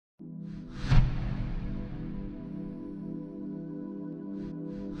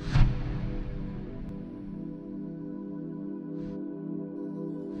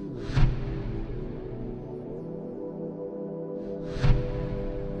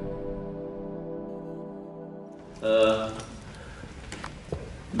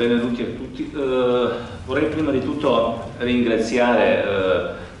Benvenuti a tutti. Vorrei prima di tutto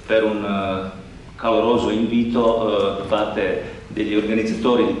ringraziare per un caloroso invito da parte degli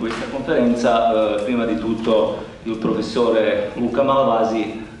organizzatori di questa conferenza, prima di tutto il professore Luca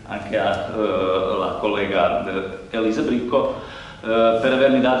Malavasi, anche la collega Elisa Bricco, per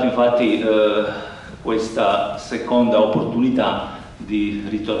avermi dato infatti questa seconda opportunità di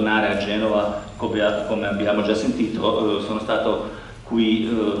ritornare a Genova. Come abbiamo già sentito, sono stato qui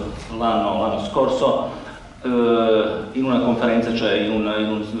l'anno scorso in una conferenza, cioè in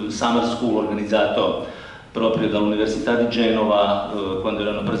un summer school organizzato proprio dall'Università di Genova, quando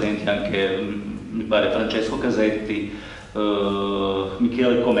erano presenti anche, mi pare, Francesco Casetti,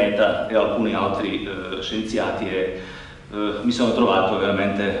 Michele Cometa e alcuni altri scienziati, e mi sono trovato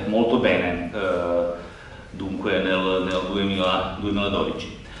veramente molto bene dunque nel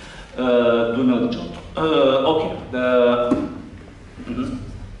 2012. 2018. Ok.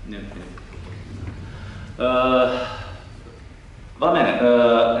 Va bene,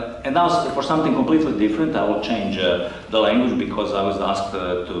 and now for something completely different, I will change the language because I was asked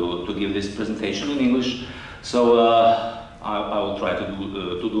to give this presentation in English, so I will try to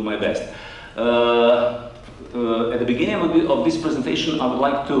do my best. At the beginning of this presentation, I would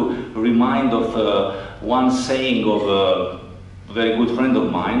like to remind of one saying of a very good friend of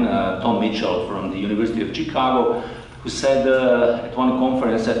mine, Tom Mitchell from the University of Chicago, who said at one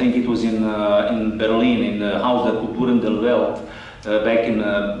conference, I think it was in Berlin, in the Haus der Kultur der Welt, back in,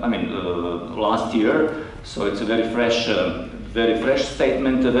 last year. So it's a very fresh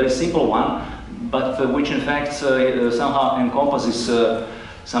statement, a very simple one, but which in fact somehow encompasses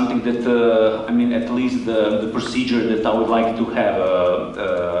something that, at least the procedure that I would like to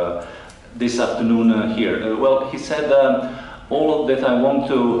have this afternoon here. Well, he said, all that I want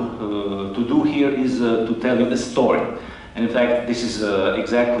to do here is to tell you a story. And in fact, this is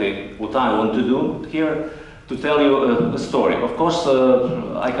exactly what I want to do here, to tell you a story. Of course,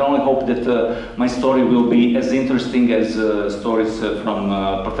 I can only hope that my story will be as interesting as stories from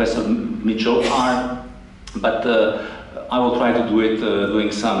Professor Mitchell are, but I will try to do it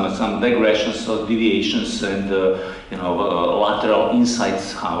doing some digressions or deviations and lateral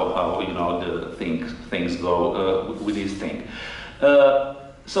insights, how the things go with this thing.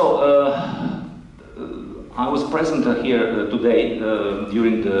 I was present here today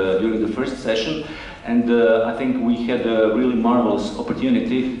during the first session, and I think we had a really marvelous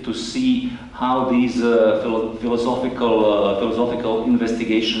opportunity to see how these philosophical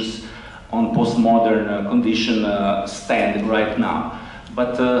investigations on postmodern condition stand right now.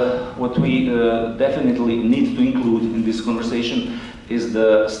 But what we definitely need to include in this conversation is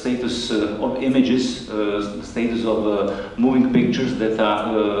the status of images, the status of moving pictures that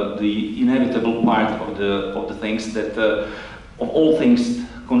are the inevitable part of the things that, of all things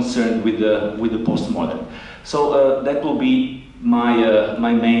concerned with the postmodern. So that will be my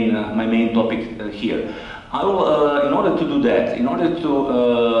main topic here. I will, in order to do that, in order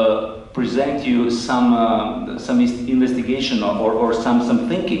to present you some investigation or some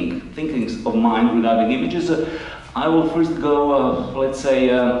thinkings of mine regarding images, I will first go, let's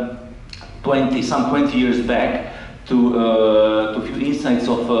say, 20 years back to a few insights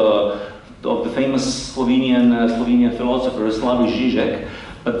of the famous Slovenian philosopher Slavoj Žižek.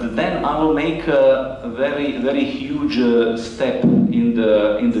 But then I will make a very huge step in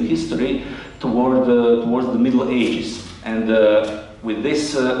the history towards the Middle Ages, and with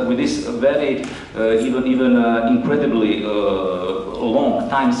this very even incredibly long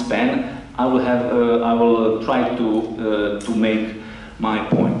time span, I will try to make my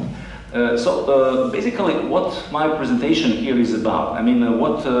point. So basically, what my presentation here is about,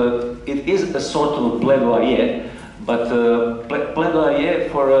 it is a sort of a plaidoyer, but plaidoyer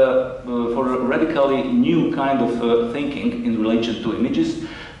for a radically new kind of thinking in relation to images.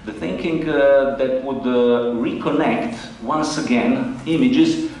 The thinking that would reconnect once again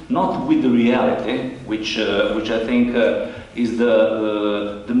images not with the reality, which I think is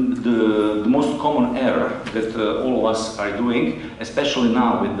the most common error that all of us are doing, especially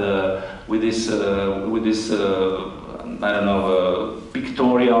now with this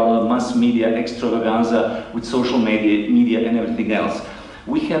pictorial mass media extravaganza with social media and everything else.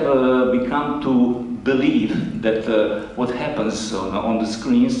 We have become to believe that what happens on the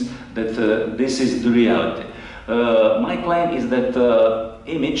screens, that this is the reality. My claim is that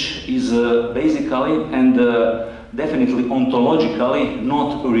image is basically and definitely ontologically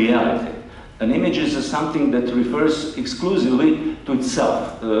not a reality. An image is something that refers exclusively to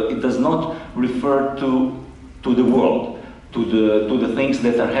itself. It does not refer to the world. to the things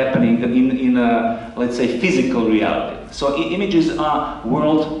that are happening in let's say, physical reality. So images are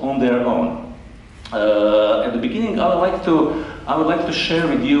world on their own. At the beginning, I would like to share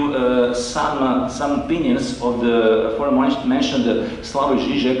with you some opinions of the aforementioned Slavoj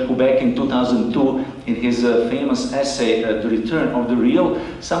Žižek, who back in 2002, in his famous essay "The Return of the Real,"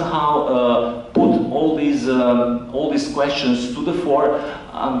 somehow put all these questions to the fore.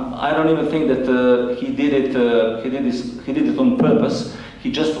 I don't even think that he did it on purpose.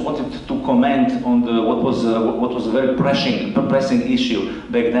 He just wanted to comment on what was a very pressing issue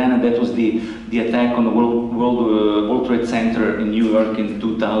back then, and that was the attack on the World Trade Center in New York in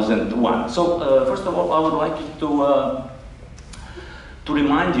 2001. So first of all, I would like to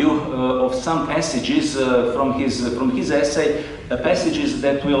remind you of some passages from his essay, passages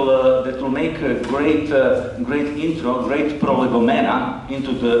that will make a great intro, great prolegomena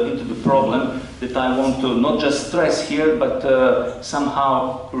into the problem that I want to not just stress here, but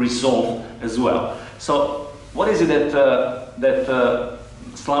somehow resolve as well. So, what is it that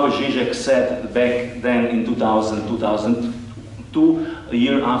Slavoj Žižek said back then in 2002, a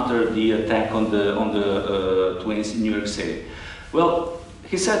year after the attack on the twins in New York City? Well,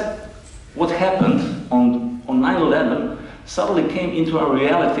 he said what happened on 9/11 suddenly came into our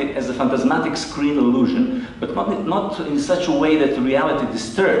reality as a phantasmatic screen illusion, but not in such a way that reality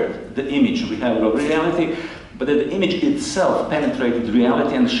disturbed the image we have of reality, but that the image itself penetrated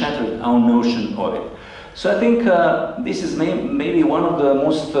reality and shattered our notion of it. So I think this is maybe one of the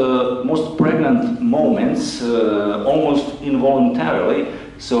most pregnant moments, almost involuntarily.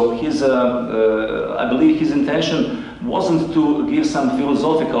 So I believe his intention wasn't to give some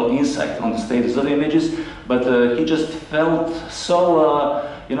philosophical insight on the status of images, but he just felt so,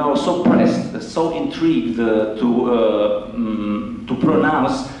 so pressed, so intrigued to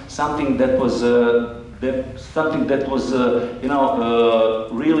pronounce something that was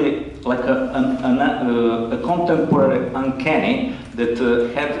really like a contemporary uncanny that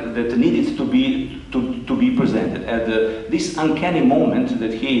needed to be presented. And this uncanny moment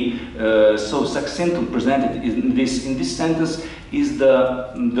that he so succinctly presented in this sentence is the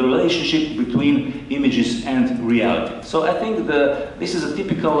relationship between images and reality. So I think this is a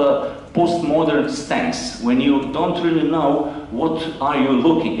typical postmodern stance, when you don't really know what are you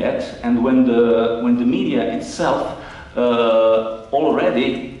looking at, and when the media itself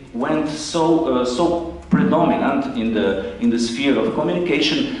already went so predominant in the sphere of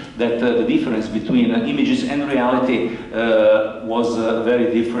communication that the difference between images and reality was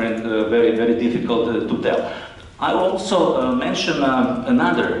very different, very difficult to tell. I will also mention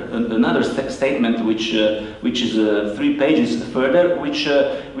another statement which is 3 pages further, which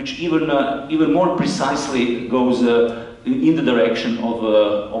even more precisely goes in the direction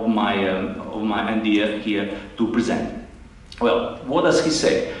of my idea here to present. Well, what does he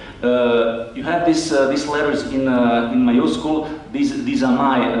say? You have these letters in majuscule. These are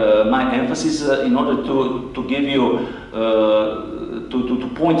my emphasis in order to give you to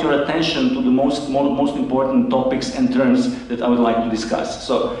point your attention to the most important topics and terms that I would like to discuss.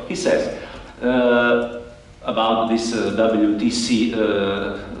 So he says about this WTC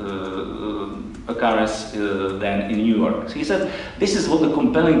occurrence then in New York. So he said, this is what the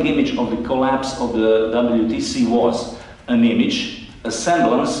compelling image of the collapse of the WTC was: an image, a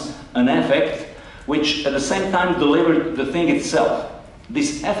semblance, an effect, which at the same time delivered the thing itself.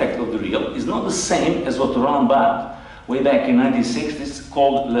 This effect of the real is not the same as what Roland Barthes, way back in 1960s,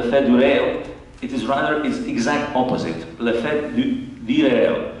 called l'effet du réel. It is rather its exact opposite, l'effet du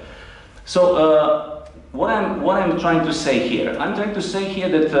réel. So what I'm trying to say here? I'm trying to say here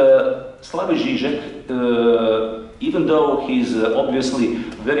that Slavoj Žižek, even though he's obviously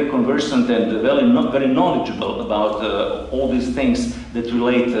very conversant and very knowledgeable about all these things that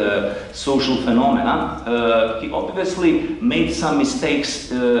relate social phenomena, he obviously made some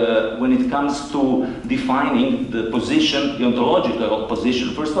mistakes when it comes to defining the position, the ontological position,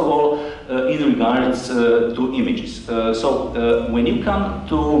 first of all, in regards to images. So when you come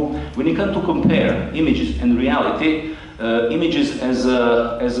to compare images and reality, images as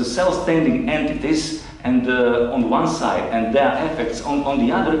a self-standing entities, and on one side, and their effects on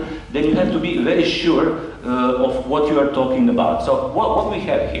the other, then you have to be very sure of what you are talking about. So what we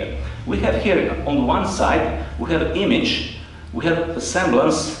have here? We have here on one side, we have image, we have a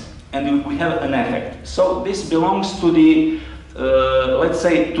semblance, and we have an effect. So this belongs to the, let's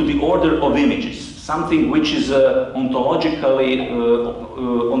say, to the order of images, something which is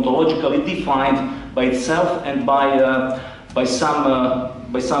ontologically defined by itself and by some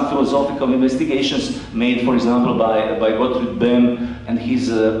philosophical investigations made, for example, by Gottfried Böhm and his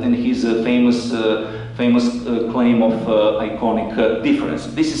famous famous claim of iconic difference.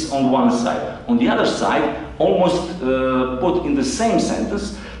 This is on one side. On the other side, almost put in the same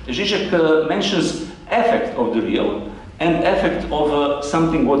sentence, Zizek mentions effect of the real and effect of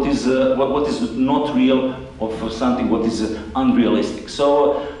something what is not real, of something what is unrealistic.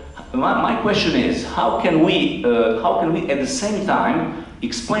 So my question is, how can we at the same time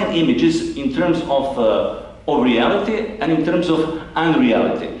explain images in terms of reality and in terms of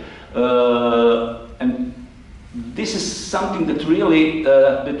unreality? And this is something that really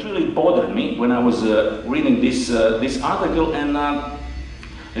bothered me when I was reading this article, and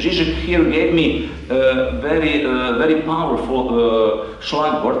Zizek here gave me very powerful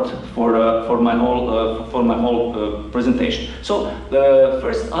Schlagwort for my whole presentation. So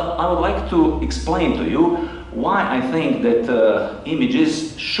first, I would like to explain to you why I think that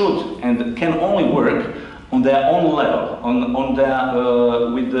images should and can only work on their own level,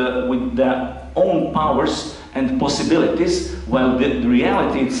 with their own powers and possibilities, while the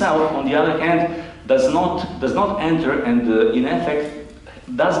reality itself, on the other hand, does not enter and in effect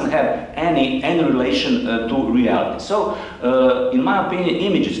doesn't have any relation to reality. So, in my opinion,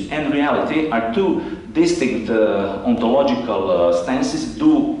 images and reality are two distinct ontological stances,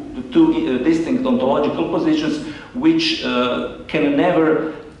 two distinct ontological positions which can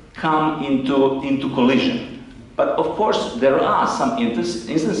never come into collision. But of course, there are some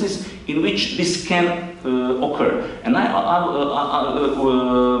instances in which this can occur, and I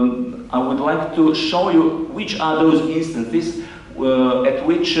would like to show you which are those instances at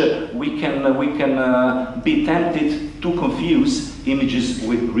which we can be tempted to confuse images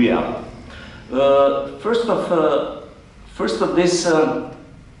with reality. First of this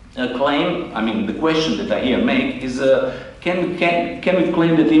claim, I mean, the question that I here make is, can we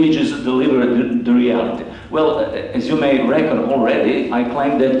claim that images deliver the reality? Well, as you may reckon already, I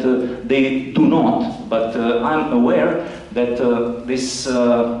claim that they do not, but I'm aware that this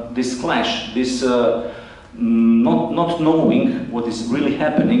clash, this not knowing what is really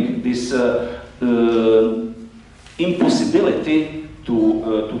happening, this impossibility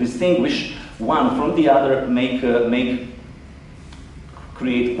to distinguish one from the other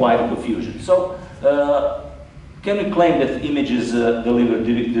create quite confusion. So, can we claim that images deliver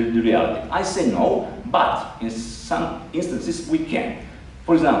the reality? I say no, but in some instances we can.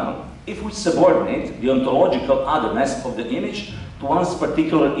 For example, if we subordinate the ontological otherness of the image to one's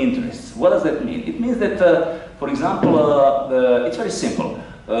particular interests. What does that mean? It means that, for example, it's very simple.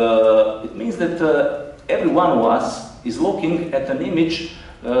 It means that every one of us is looking at an image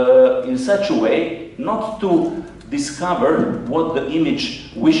in such a way not to discover what the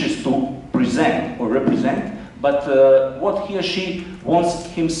image wishes to present or represent, but what he or she wants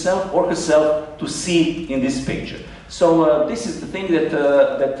himself or herself to see in this picture. So this is the thing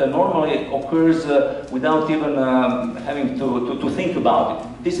that normally occurs without even having to think about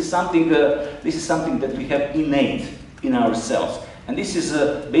it. This is something that we have innate in ourselves, and this is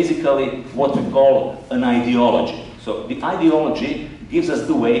basically what we call an ideology. So the ideology gives us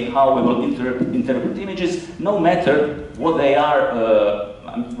the way how we will interpret images, no matter what they are,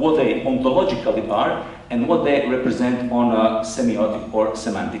 what they ontologically are, and what they represent on a semiotic or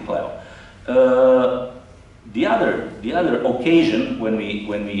semantic level. The other occasion when we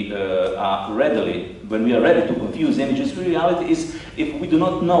are ready to confuse images with reality is if we do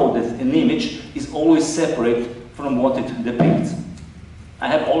not know that an image is always separate from what it depicts. I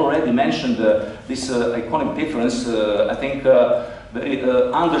have already mentioned this iconic difference. I think very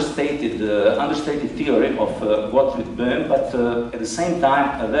understated theory of Gottfried Böhm, but at the same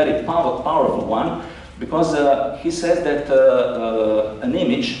time a very powerful one, because he says that an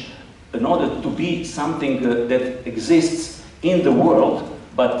image, in order to be something that exists in the world,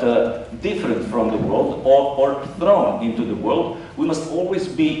 but different from the world, or thrown into the world, we must always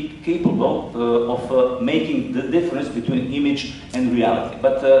be capable of making the difference between image and reality.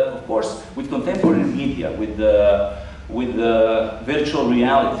 But of course, with contemporary media, with virtual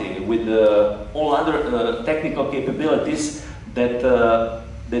reality, with all other technical capabilities that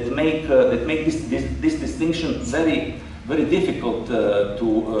make this distinction very difficult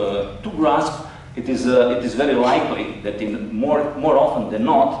to grasp, it is very likely that more often than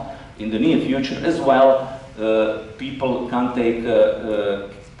not, in the near future as well, people can't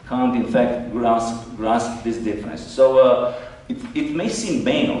in fact grasp this difference. So it may seem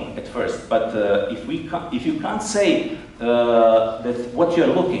banal at first, but if you can't say that what you're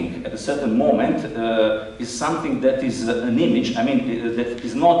looking at a certain moment is something that is an image, I mean that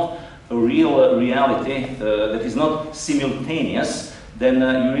is not a real reality, that is not simultaneous, then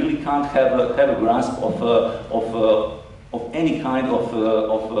you really can't have a grasp of any kind of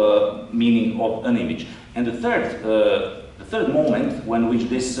meaning of an image. And the third moment when which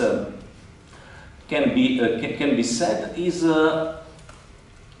this can be said is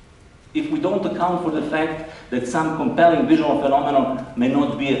if we don't account for the fact that some compelling visual phenomenon may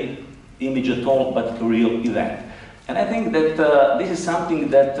not be an image at all, but a real event. And I think that this is something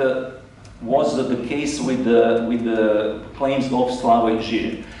that was the case with the claims of Slavoj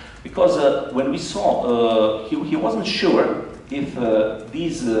Žižek. Because when we saw, he wasn't sure if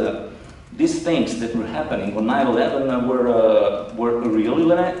these things that were happening on 9/11 were a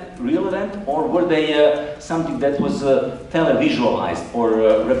real event, or were they something that was televisualized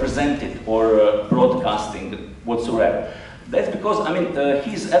or represented or broadcasting whatsoever. That's because, I mean,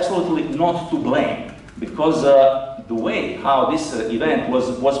 he's absolutely not to blame, because the way how this event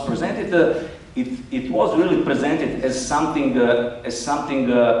was presented, it was really presented as something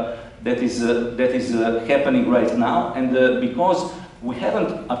that is happening right now, and because we haven't,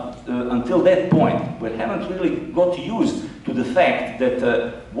 until that point, we haven't really got used to the fact that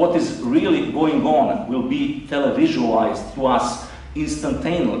what is really going on will be televisualized to us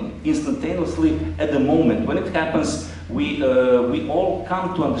instantaneously at the moment. When it happens, we all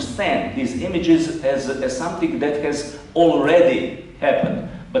come to understand these images as something that has already happened.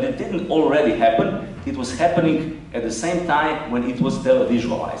 But it didn't already happen, it was happening at the same time when it was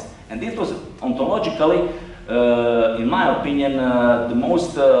televisualized. And it was ontologically, in my opinion, the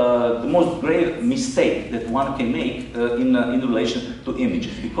most grave mistake that one can make in relation to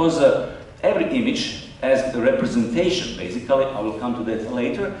images, because every image as a representation, basically, I will come to that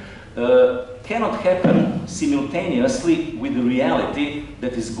later, cannot happen simultaneously with the reality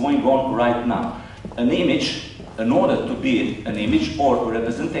that is going on right now. An image, in order to be an image or a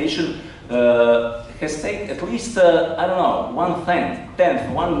representation, has taken at least, I don't know,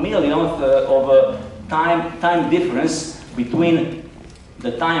 1/10th, 1/millionth of time difference between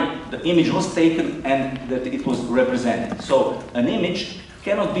the time the image was taken and that it was represented. So an image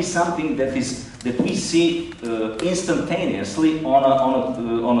cannot be something that we see instantaneously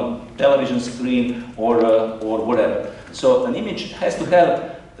on a television screen or whatever. So an image has to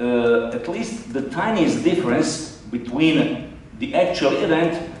have at least the tiniest difference between the actual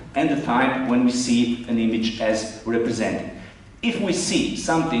event and the time when we see an image as represented. If we see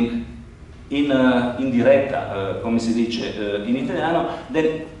something in diretta, come si dice in Italiano,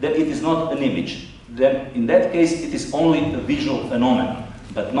 then it is not an image. Then in that case it is only a visual phenomenon,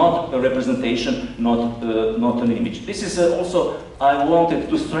 but not a representation, not an image. This is also, I wanted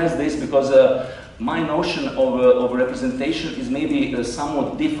to stress this because my notion of representation is maybe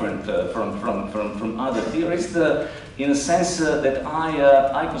somewhat different from other theorists, in a sense that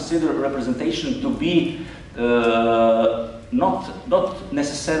I consider representation to be not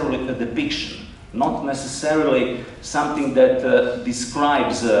necessarily a depiction, not necessarily something that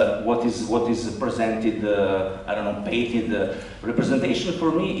describes what is presented, I don't know, painted. Representation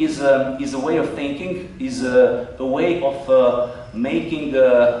for me is a way of thinking, is a way of making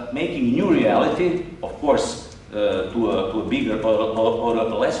new reality, of course, to a bigger or a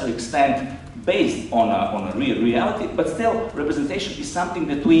lesser extent, based on a real reality, but still representation is something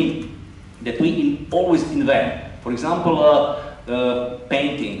that we always invent. For example,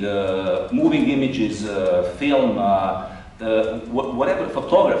 painting, moving images, film, whatever,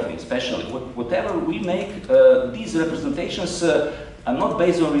 photography especially, whatever we make, these representations are not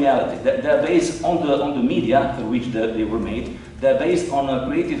based on reality. They're based on the media through which they were made. They're based on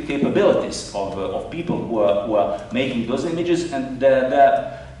creative capabilities of people who are making those images, and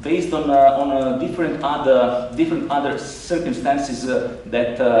they're based on different other circumstances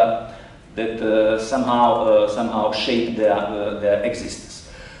that somehow shape their existence.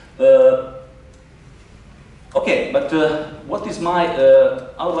 Okay, but what is my?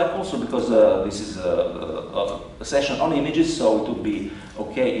 I would like also, because this is a session on images, so it would be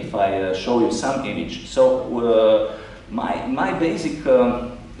okay if I show you some image. So my basic.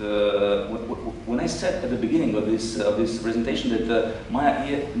 When I said at the beginning of this presentation that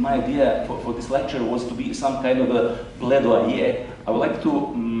my idea for this lecture was to be some kind of a plaidoyer, I would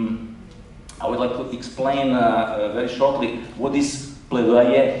like to explain very shortly what this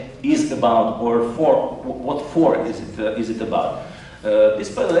plaidoyer is about, or what is it about. This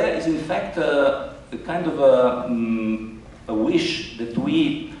plaidoyer is in fact a kind of a wish that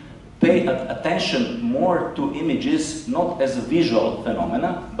we pay attention more to images, not as a visual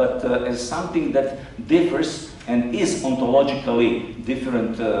phenomena, but as something that differs and is ontologically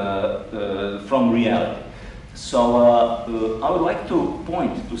different from reality. So I would like to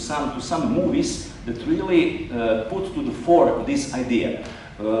point to some movies that really put to the fore this idea.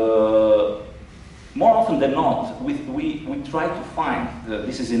 more often than not, we try to find,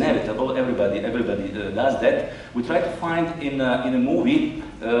 this is inevitable, everybody does that, we try to find in a movie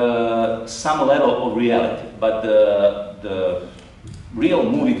some level of reality, but the real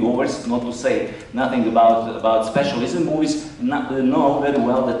moviegoers, not to say nothing about specialists in movies, know very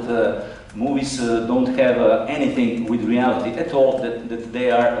well that movies don't have anything with reality at all, that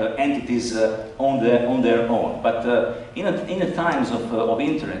they are entities on their own. But in the times of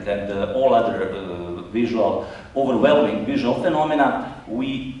internet and all other overwhelming visual phenomena,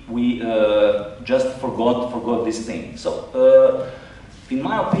 we just forgot this thing. So, in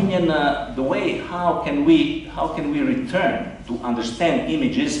my opinion, the way how can we return to understand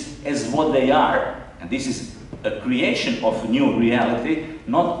images as what they are, and this is a creation of new reality,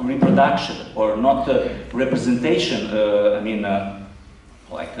 not reproduction or not representation.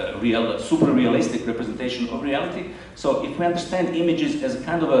 Like a real, super realistic representation of reality. So if we understand images as a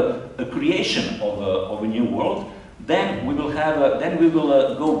kind of a creation of a new world, then we will have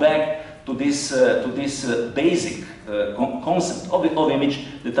go back to this basic concept of image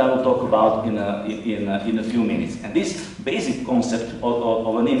that I will talk about in a few minutes. And this basic concept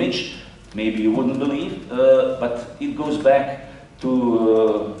of an image, maybe you wouldn't believe, but it goes back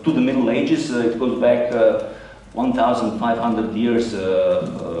to the Middle Ages. It goes back 1,500 years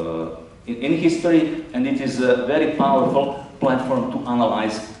in history, and it is a very powerful platform to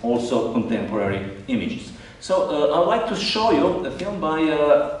analyze also contemporary images. So I'd like to show you a film by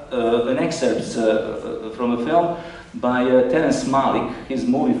an excerpt from a film by Terence Malick, his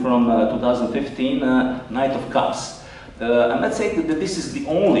movie from 2015, Night of Cups. I'm not saying that this is the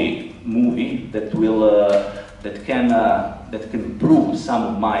only movie that will that can prove some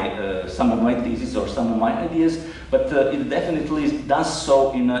of my thesis or some of my ideas, but it definitely does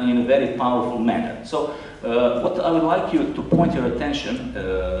so in a very powerful manner. So what I would like you to point your attention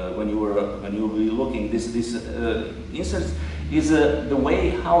when you will be looking this instance is the way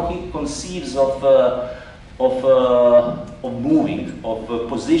how he conceives of moving, of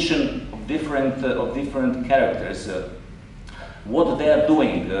position of different characters. What they are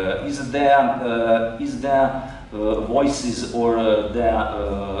doing, is their voices or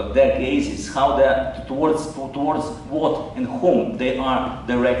their gazes, how they are towards what and whom they are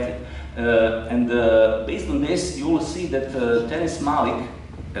directed, and based on this, you will see that Terence Malick,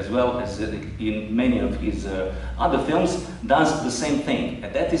 as well as in many of his other films, does the same thing,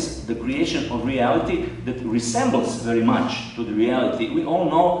 and that is the creation of reality that resembles very much to the reality we all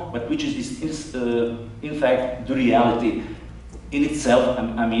know, but which is in fact the reality in itself.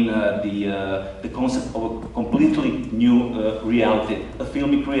 I mean, the concept of a completely new reality, a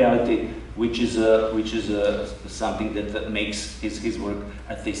filmic reality, which is something that makes his work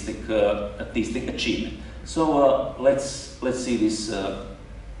artistic achievement. So let's see this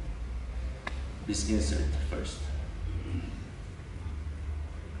insert first.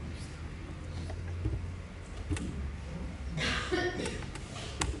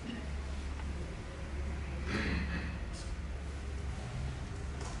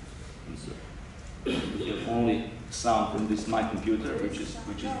 We have only sound from this my computer, which is.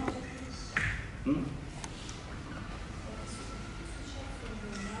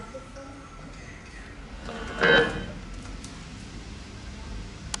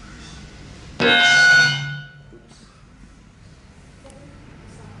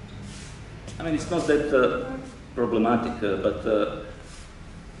 I mean, it's not that problematic, but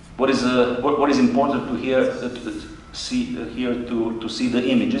what is important to see the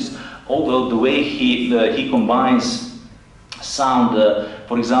images. Although the way he combines sound,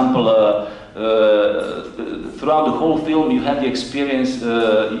 for example, throughout the whole film, you have the experience,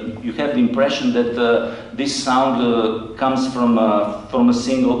 you have the impression that this sound comes from a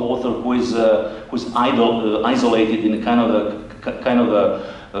single author who is isolated in a kind of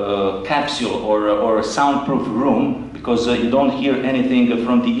a capsule or a soundproof room, because you don't hear anything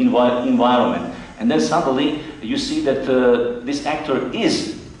from the environment. And then suddenly you see that this actor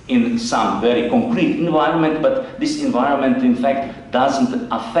is in some very concrete environment, but this environment in fact doesn't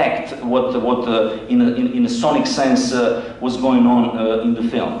affect what in a sonic sense was going on in the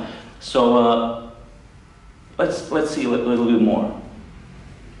film. So let's see a little bit more.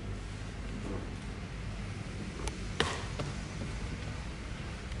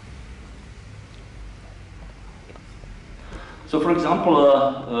 So for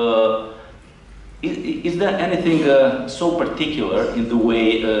example, is there anything so particular in the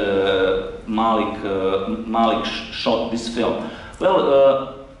way Malick shot this film?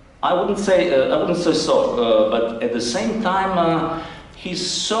 Well, I wouldn't say so, but at the same time, he's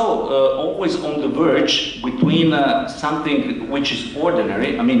so always on the verge between something which is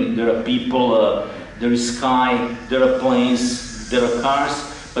ordinary. I mean, there are people there is sky, there are planes, there are cars.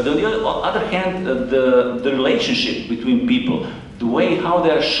 But on the other hand, the relationship between people, the way how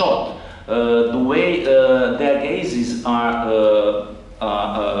they are shot, the way their gazes are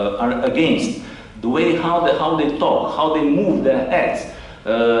against, the way how they talk, how they move their heads,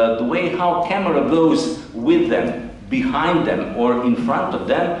 the way how camera goes with them, behind them, or in front of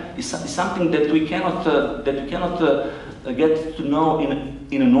them, is something that we cannot get to know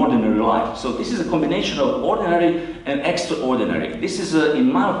in an ordinary life. So this is a combination of ordinary and extraordinary. This is, in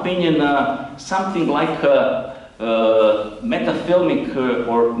my opinion, something like metafilmic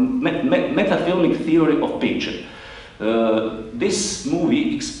metafilmic theory of picture. This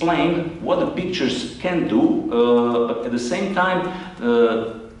movie explained what the pictures can do, but at the same time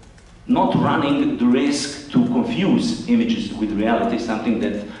not running the risk to confuse images with reality, something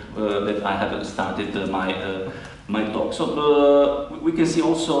that I have started my talk. So we can see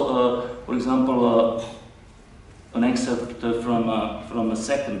also, for example, an excerpt from a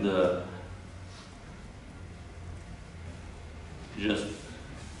second just.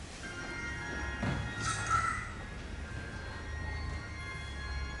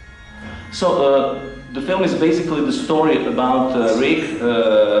 So the film is basically the story about Rick,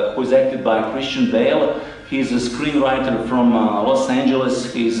 who is acted by Christian Bale. He's a screenwriter from Los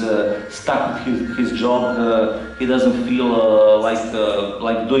Angeles. He's stuck with his job. He doesn't feel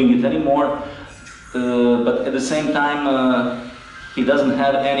like doing it anymore. But at the same time, he doesn't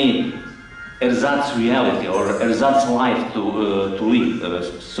have any ersatz reality or ersatz life to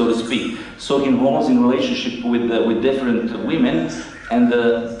live, so to speak. So he involves in relationship with different women, and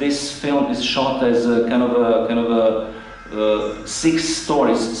this film is shot as a kind of six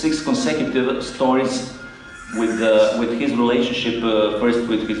consecutive stories with his relationship, first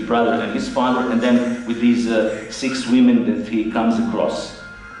with his brother and his father, and then with these 6 women that he comes across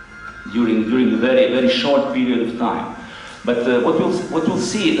during a very short period of time. But what we'll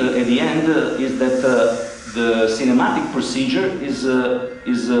see at the end is that the cinematic procedure is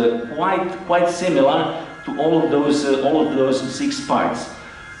quite similar to all of those 6 parts.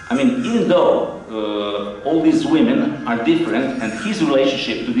 I mean, even though all these women are different and his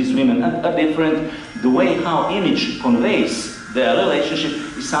relationship to these women are different, the way how image conveys their relationship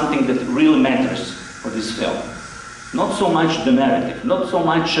is something that really matters for this film. Not so much the narrative, not so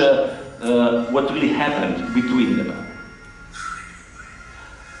much what really happened between them.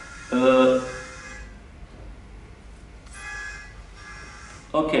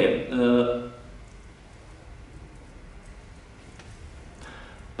 Okay.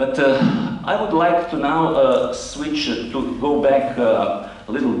 But I would like to now switch to go back a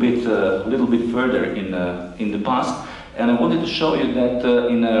little bit further in the past, and I wanted to show you that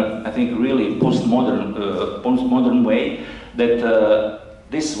in a, I think, really postmodern way, that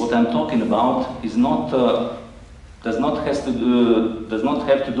this what I'm talking about is not does not have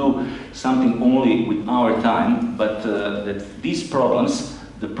to do something only with our time, but that these problems,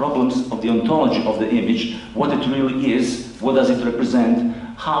 the problems of the ontology of the image, what it really is, what does it represent,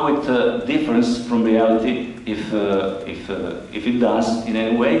 how it differs from reality, if it does in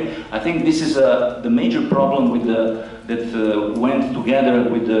any way. I think this is the major problem with that went together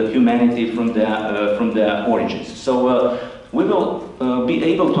with humanity from their origins. So we will be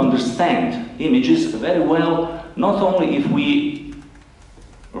able to understand images very well, not only if we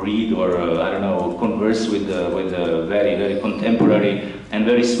read or I don't know, converse with very contemporary and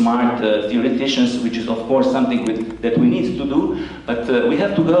very smart theoreticians, which is of course something that we need to do, but we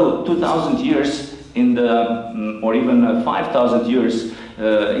have to go 2,000 years in the, or even 5,000 years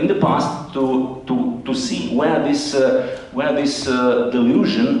in the past to see where this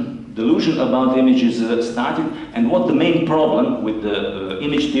delusion about images started and what the main problem with the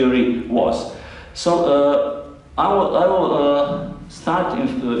image theory was. So I will start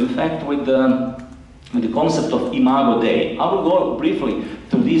in fact with the concept of imago Dei. I will go briefly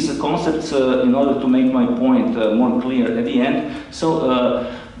through these concepts in order to make my point more clear at the end. So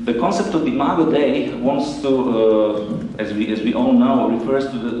the concept of imago Dei wants to, as we all know, refers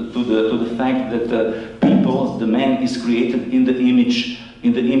to the fact that people, the man, is created in the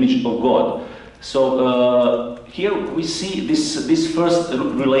image of God. So here we see this first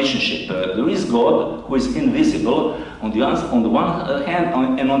relationship. There is God, who is invisible on the one hand,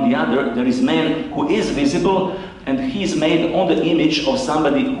 and on the other there is man who is visible, and he is made on the image of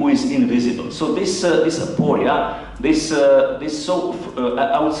somebody who is invisible. So this aporia, this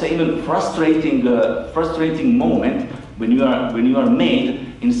I would say even frustrating moment when you are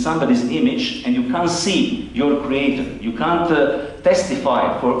made in somebody's image and you can't see your creator. You can't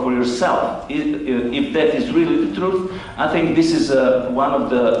testify for yourself if that is really the truth. I think this is one of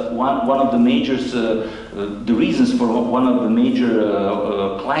the major the reasons for one of the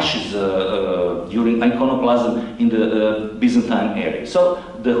major clashes during iconoclasm in the Byzantine area. So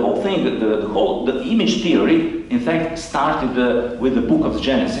the whole thing, the image theory, in fact, started with the book of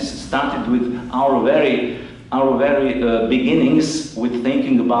Genesis. It started with our very beginnings, with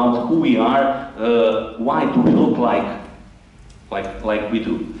thinking about who we are, why do we look like we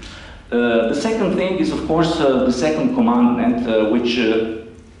do. The second thing is, of course, the second commandment,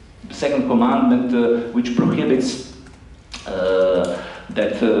 which prohibits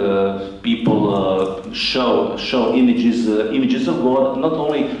that people show images of God, not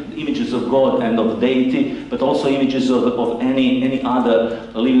only images of God and of deity, but also images of any other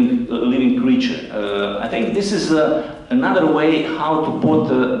living creature. I think this is another way how to put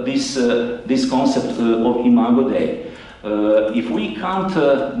this concept of imago Dei. If we can't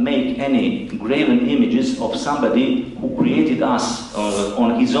make any graven images of somebody who created us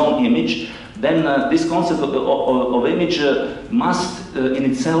on his own image, then this concept of image must in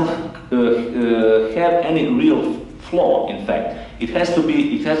itself have any real flaw. In fact, it has to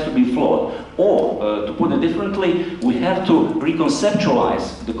be flawed. Or to put it differently, we have to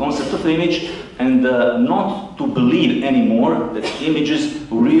reconceptualize the concept of image and not to believe anymore that images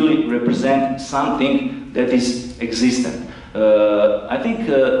really represent something that is existent. I think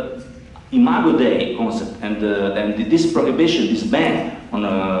imago Dei concept and this prohibition, this ban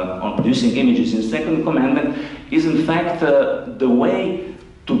on producing images in the second commandment is in fact the way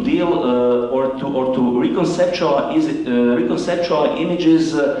to deal or to reconceptualize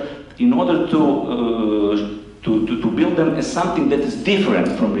images in order to build them as something that is different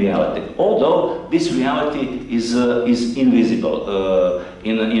from reality, although this reality is invisible.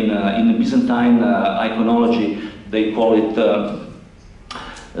 In Byzantine iconology, they call it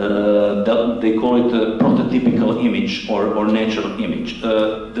prototypical image or natural image.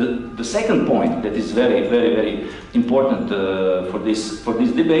 The second point that is very important for this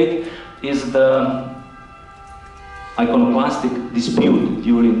debate is the iconoclastic dispute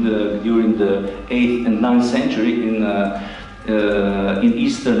during the 8th and 9th century in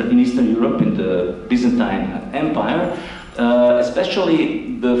Eastern Europe, in the Byzantine Empire.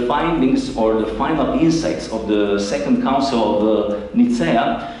 Especially the findings or the final insights of the Second Council of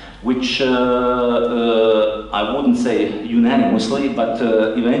Nicaea, which I wouldn't say unanimously, but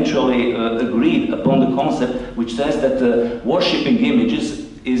eventually agreed upon the concept, which says that worshipping images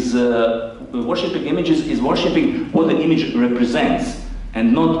is worshipping what the image represents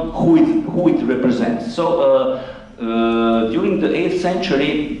and not who it represents. So during the 8th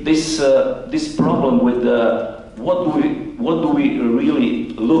century, this problem with what do we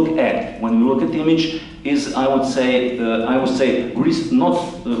really look at when we look at the image is, I would say not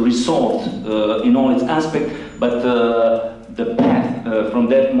resolved in all its aspects, but the path from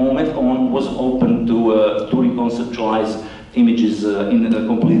that moment on was open to reconceptualize images in a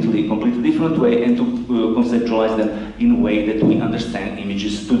completely different way and to conceptualize them in a way that we understand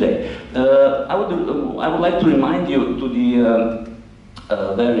images today. I would like to remind you to the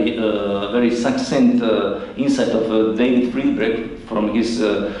very succinct insight of David Friedrich from his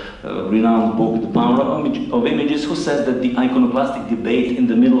renowned book, The Power of Images, who says that the iconoclastic debate in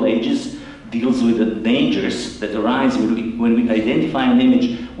the Middle Ages deals with the dangers that arise when we identify an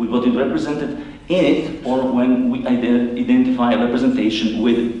image with what it represented in it, or when we identify a representation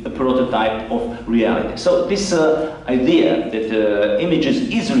with a prototype of reality. So this idea that images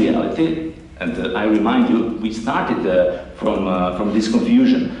is reality, and I remind you, we started from this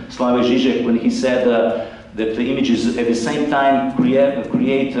confusion. Slavoj Žižek, when he said that the images at the same time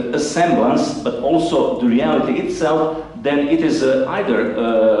create a semblance, but also the reality itself, then it is either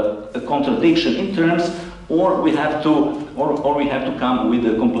a contradiction in terms, or we have to come with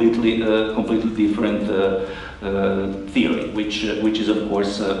a completely different theory, which is of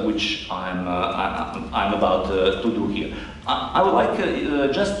course which I'm about to do here. I would like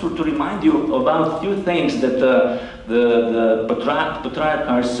just to remind you about a few things that the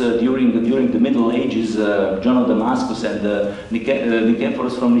patriarchs during the Middle Ages, John of Damascus and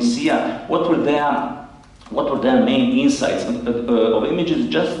Nicephorus from Nicaea, what were their main insights of images,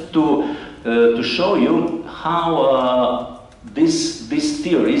 just to show you how these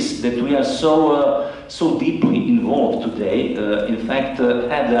theories that we are so deeply involved today, in fact,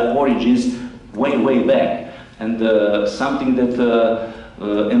 had their origins way back. And something that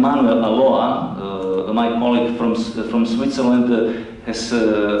Emmanuel Aloa, my colleague from Switzerland, has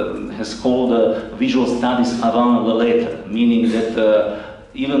called visual studies avant la lettre, meaning that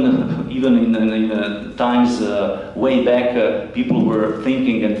even in times way back, people were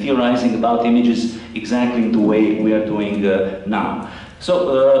thinking and theorizing about images exactly in the way we are doing now.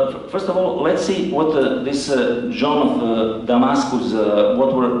 So first of all, let's see what this John of Damascus,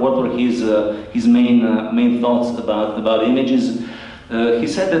 what were his main thoughts about images. He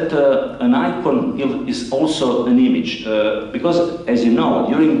said that an icon is also an image, because, as you know,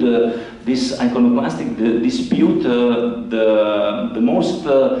 during this iconoclastic dispute, the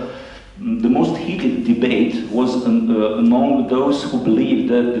most heated debate was among those who believed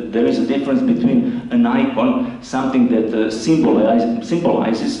that there is a difference between an icon, something that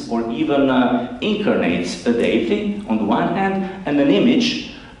symbolizes or even incarnates a deity on the one hand, and an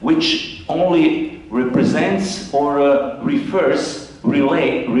image which only represents or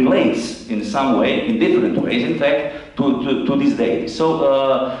relates in some way, in different ways, in fact, to this deity. So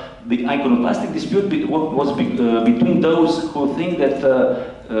the iconoclastic dispute was between those who think that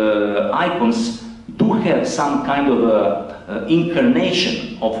icons do have some kind of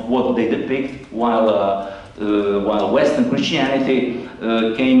incarnation of what they depict, while Western Christianity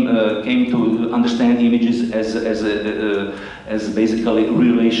came to understand images as basically a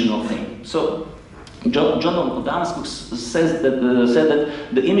relational thing. So John of Damascus said that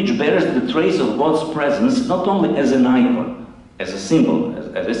the image bears the trace of God's presence not only as an icon, as a symbol,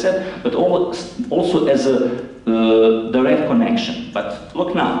 as I said, but also as a direct connection. But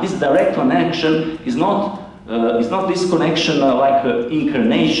look now, this direct connection is not this connection like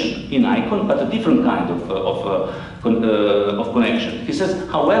incarnation in icon, but a different kind of connection. He says,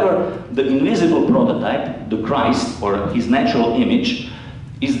 however, the invisible prototype, the Christ, or his natural image,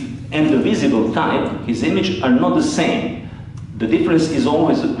 and the visible type, his image, are not the same. The difference is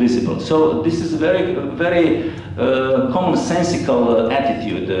always visible. So this is a very commonsensical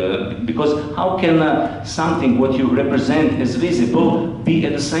attitude, because how can something what you represent as visible be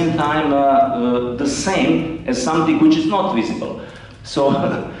at the same time the same as something which is not visible? So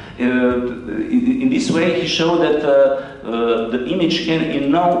in this way he showed that the image can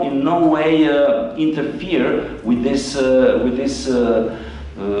in no way interfere with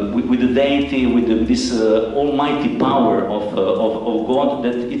the deity, with this almighty power of God,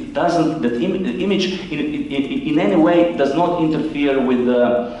 that it doesn't, that the image in any way does not interfere with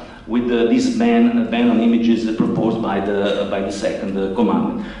this ban on images proposed by the second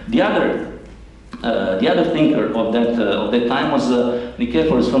commandment. The other thinker of that time was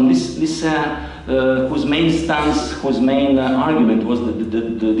Nicephorus, from this whose main stance, whose main argument was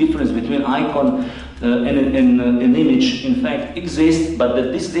the difference between icon and an image, in fact, exists, but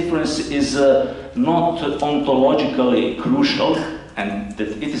that this difference is not ontologically crucial, and that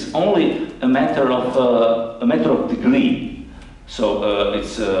it is only a matter of degree. So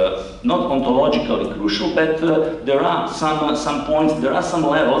it's not ontologically crucial, but there are some points, there are some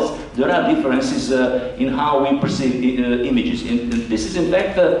levels, there are differences in how we perceive images. And this is, in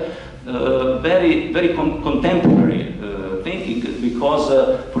fact, very contemporary thinking, because,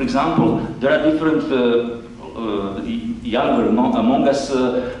 for example, there are different younger among us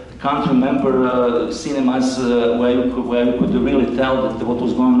can't remember cinemas where you could really tell that what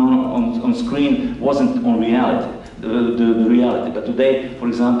was going on screen wasn't on reality. The reality. But today, for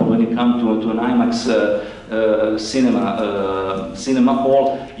example, when you come to an IMAX cinema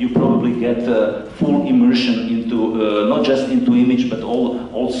hall, you probably get full immersion into not just into image, but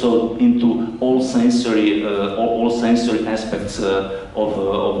also into all sensory aspects of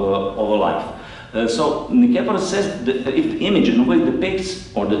a life. So Nicephorus says that if the image in a way depicts,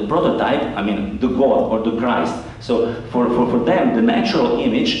 or the prototype, I mean the God or the Christ. So for them, the natural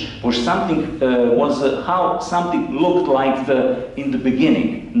image was something how something looked like in the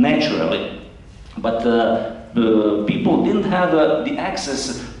beginning, naturally. But people didn't have the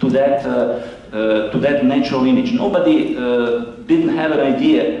access to that natural image. Nobody didn't have an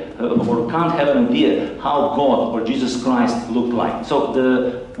idea or can't have an idea how God or Jesus Christ looked like. So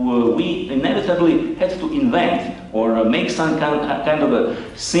we inevitably had to invent or make some kind of a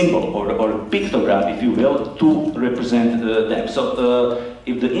symbol or pictogram, if you will, to represent them. So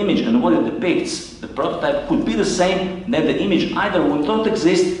if the image and what it depicts, the prototype, could be the same, then the image either would not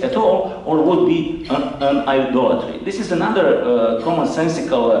exist at all or would be an idolatry. This is another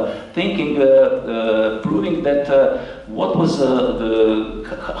commonsensical thinking, proving that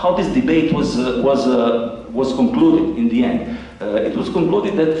how this debate was concluded in the end. It was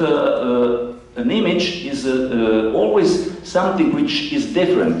concluded that an image is always something which is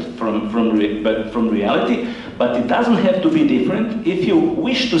different from reality, but it doesn't have to be different if you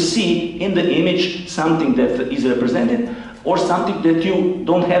wish to see in the image something that is represented, or something that you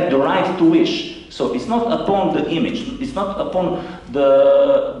don't have the right to wish. So it's not upon the image, it's not upon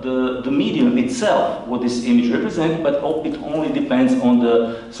the medium itself what this image represents, but it only depends on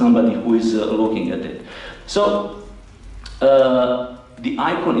somebody who is looking at it. So the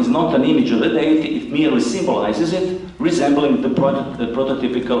icon is not an image of a deity, it merely symbolizes it, resembling the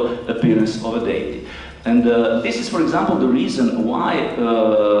prototypical appearance of a deity. And this is, for example, the reason why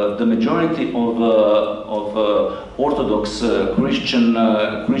the majority of Orthodox Christian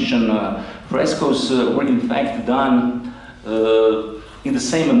frescoes were in fact done in the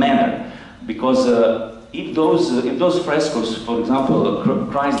same manner. Because if those frescoes, for example,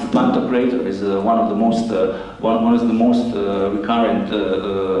 Christ the Pantocrator is one of the most recurrent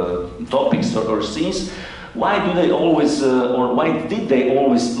topics or scenes. Why do they always, or why did they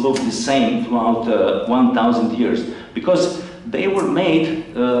always look the same throughout 1,000 years? Because they were made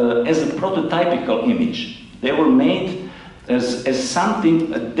as a prototypical image. They were made as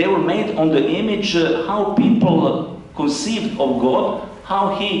something, they were made on the image how people conceived of God,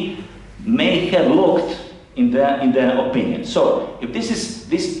 how he may have looked in their opinion. So, if this is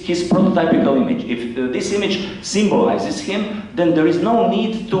his prototypical image, if this image symbolizes him, then there is no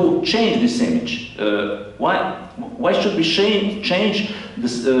need to change this image. Why should we change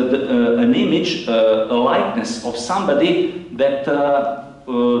this, an image, a likeness of somebody that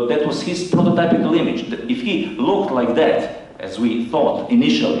was his prototypical image? If he looked like that, as we thought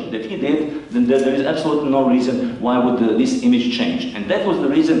initially that he did, then there is absolutely no reason why would this image change. And that was the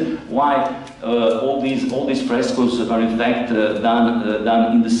reason why all these frescoes are in fact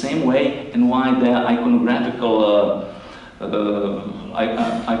done in the same way, and why their iconographical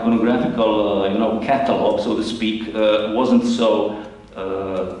catalog, so to speak, wasn't so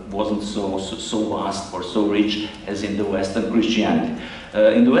vast or so rich as in the Western Christianity.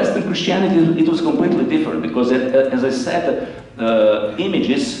 In the Western Christianity, it was completely different, because, as I said,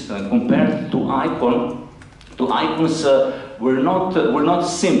 images compared to icons were not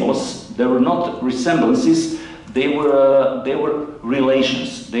symbols. They were not resemblances. They were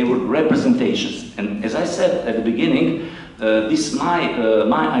relations. They were representations. And as I said at the beginning,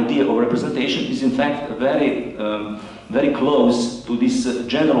 my idea of representation is in fact very close to this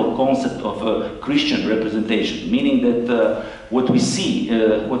general concept of Christian representation, meaning that what we see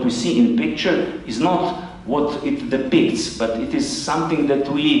in a picture is not what it depicts, but it is something that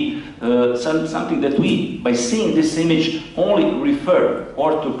we, by seeing this image, only refer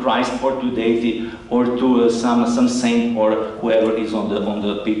or to Christ, or to deity, or to some saint, or whoever is on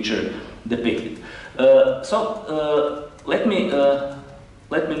the picture depicted. Let me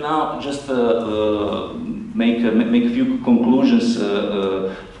now just make a few conclusions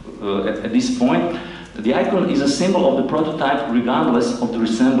at this point. The icon is a symbol of the prototype, regardless of the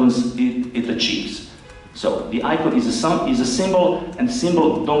resemblance it achieves. So the icon is a symbol, and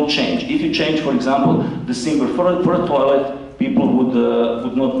symbol don't change. If you change, for example, the symbol for a toilet, people would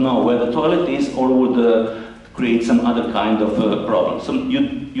not know where the toilet is, or would create some other kind of problem. So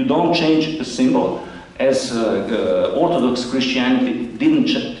you don't change a symbol, as Orthodox Christianity didn't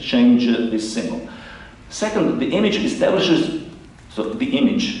change this symbol. Second, the image establishes, so the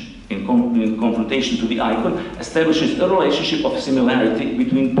image in confrontation to the icon establishes a relationship of similarity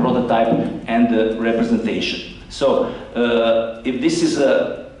between prototype and representation. So if this is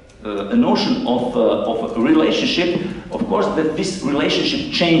a notion of a relationship, of course that this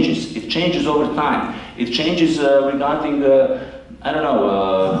relationship changes. It changes over time. It changes regarding I don't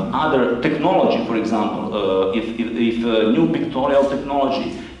know, other technology, for example. If new pictorial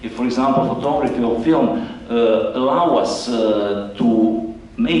technology, if, for example, photography or film allow us to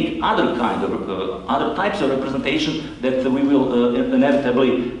make other types of representation, that we will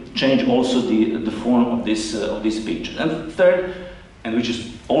inevitably change also the form of this picture. And third, and which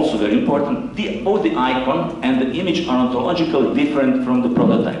is also very important, both the icon and the image are ontologically different from the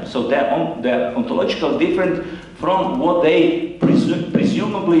prototype. So they're ontologically different from what they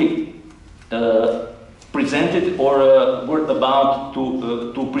presumably presented or were about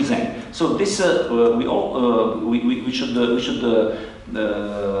to present. So this we should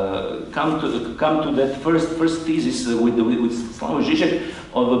come to that first thesis with Slavoj Žižek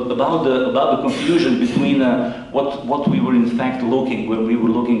about the confusion between what we were in fact looking when we were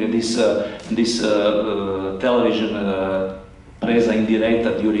looking at this television presa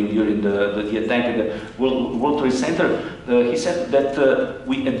indiretta during the attack at the World Trade Center. He said that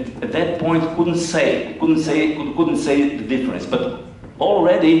we at that point couldn't say the difference, but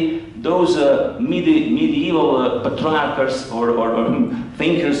already those medieval patriarchs or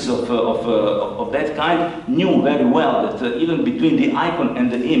thinkers of that kind knew very well that even between the icon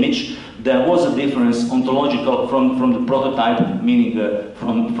and the image there was a difference ontological from the prototype, meaning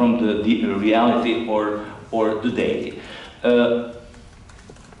from the reality or the deity.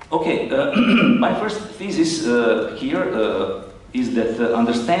 Okay, my first thesis here is that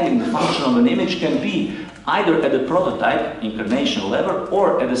understanding the function of an image can be either at the prototype incarnation level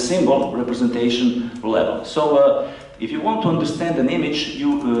or at the symbol representation level. So if you want to understand an image,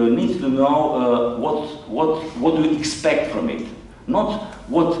 you need to know what do you expect from it, not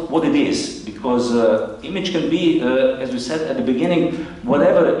what it is, because image can be, as we said at the beginning,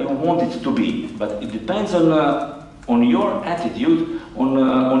 whatever you want it to be, but it depends on your attitude,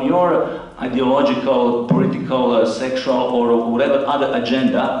 on your ideological, political, sexual, or whatever other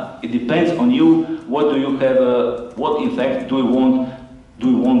agenda. It depends on you. What do you have? What in fact do you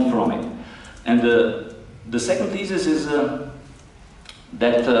want from it? And the second thesis is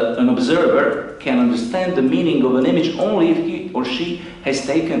that an observer can understand the meaning of an image only if he or she has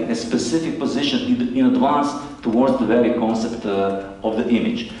taken a specific position in advance towards the very concept of the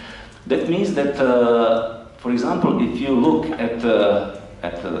image. That means that, for example, if you look at a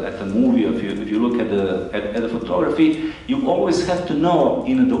movie, if you look at the photography, you always have to know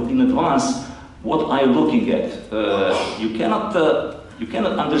in advance what are you looking at. You cannot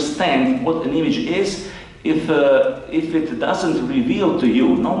understand what an image is if it doesn't reveal to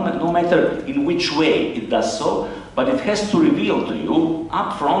you, no matter in which way it does so, but it has to reveal to you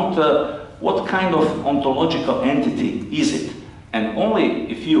up front what kind of ontological entity is it. And only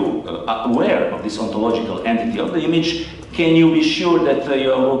if you are aware of this ontological entity of the image can you be sure that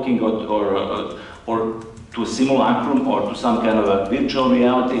you are looking or to a simulacrum or to some kind of a virtual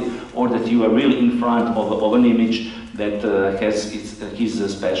reality, or that you are really in front of an image that has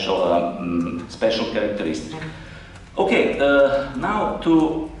his special characteristic. Okay, now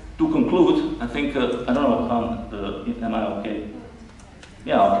to conclude, I think, I don't know, am I okay?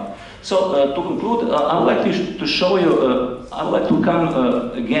 Yeah, okay. So to conclude, I would like to show you, I would like to come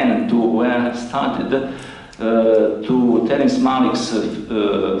again to where I started, to Terence Malick's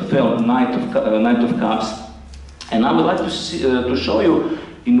film Night of Cups, and I would like to show you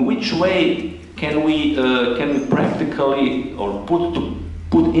in which way can we practically or put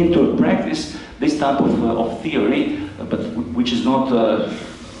into practice this type of theory, but which is not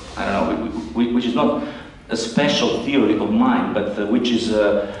I don't know, which is not a special theory of mine, but which is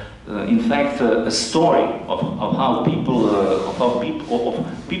in fact a story of how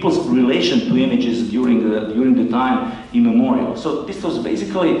people's relation to images during the time immemorial. So this was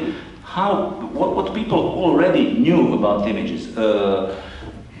basically what people already knew about images.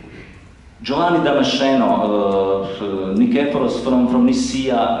 Giovanni Damasceno, Nicephorus from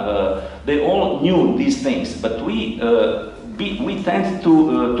Nicaea, they all knew these things, but we tend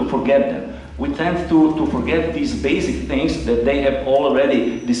to forget them. We tend to forget these basic things that they have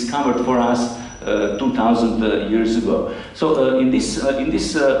already discovered for us 2,000 years ago. So in this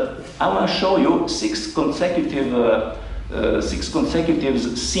I want to show you six consecutive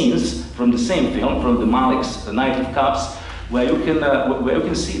scenes from the same film, from the Malick's Night of Cups, where you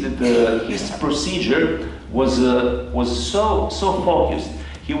can see that his procedure was so focused.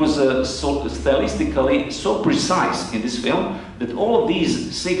 He was so stylistically so precise in this film that all of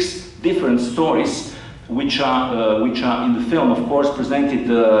these six different stories, which are in the film, of course, presented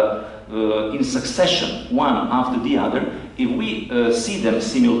in succession, one after the other. If we see them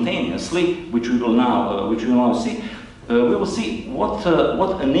simultaneously, which we will now see, we will see what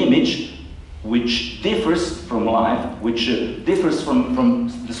an image which differs from life, which differs from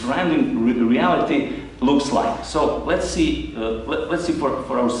the surrounding reality looks like. So let's see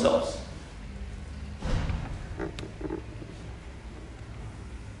for ourselves.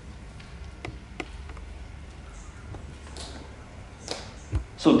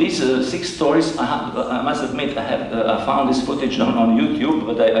 So these six stories, I must admit, I found this footage on YouTube,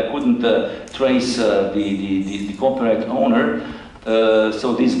 but I couldn't trace the copyright owner.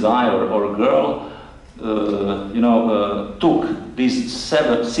 So this guy or girl, took these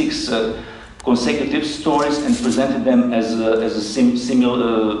six consecutive stories and presented them as a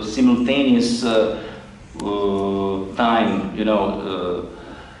simultaneous time,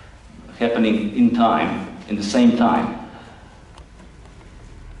 happening in time, in the same time.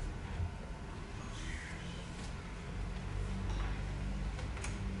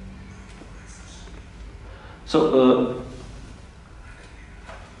 So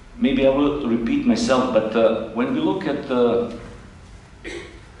maybe I will repeat myself, but when we look at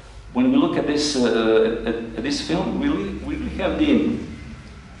this film, we have the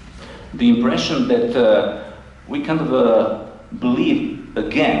the impression that we kind of believe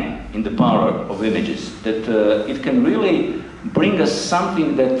again in the power of images, that it can really bring us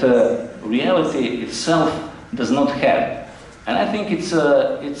something that reality itself does not have. And I think it's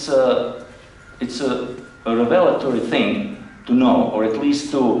a revelatory thing to know, or at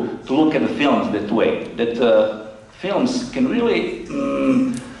least to look at the films that way, that films can really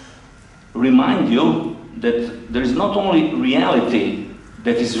remind you that there is not only reality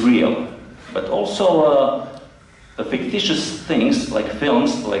that is real, but also fictitious things like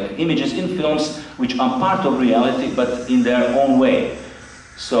films, like images in films, which are part of reality, but in their own way.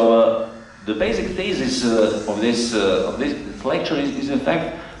 So the basic thesis of this lecture is in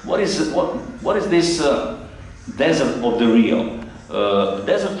fact, what is this desert of the real? The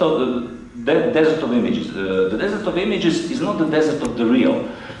desert of images. The desert of images is not the desert of the real.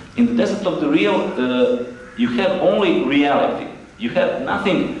 In the desert of the real, you have only reality. You have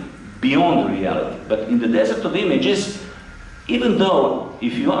nothing beyond reality. But in the desert of images, even though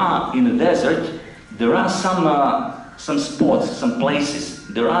if you are in a desert, there are some spots, some places,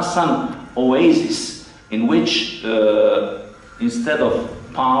 there are some oases in which instead of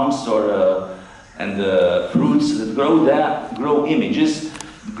palms or fruits that grow there, grow images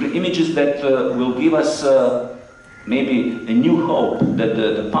that will give us maybe a new hope, that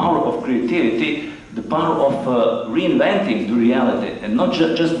the power of creativity, the power of reinventing the reality, and not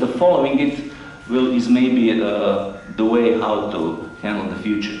just the following it, is maybe the way how to handle the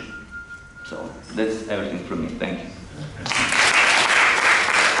future. So that's everything from me. Thank you.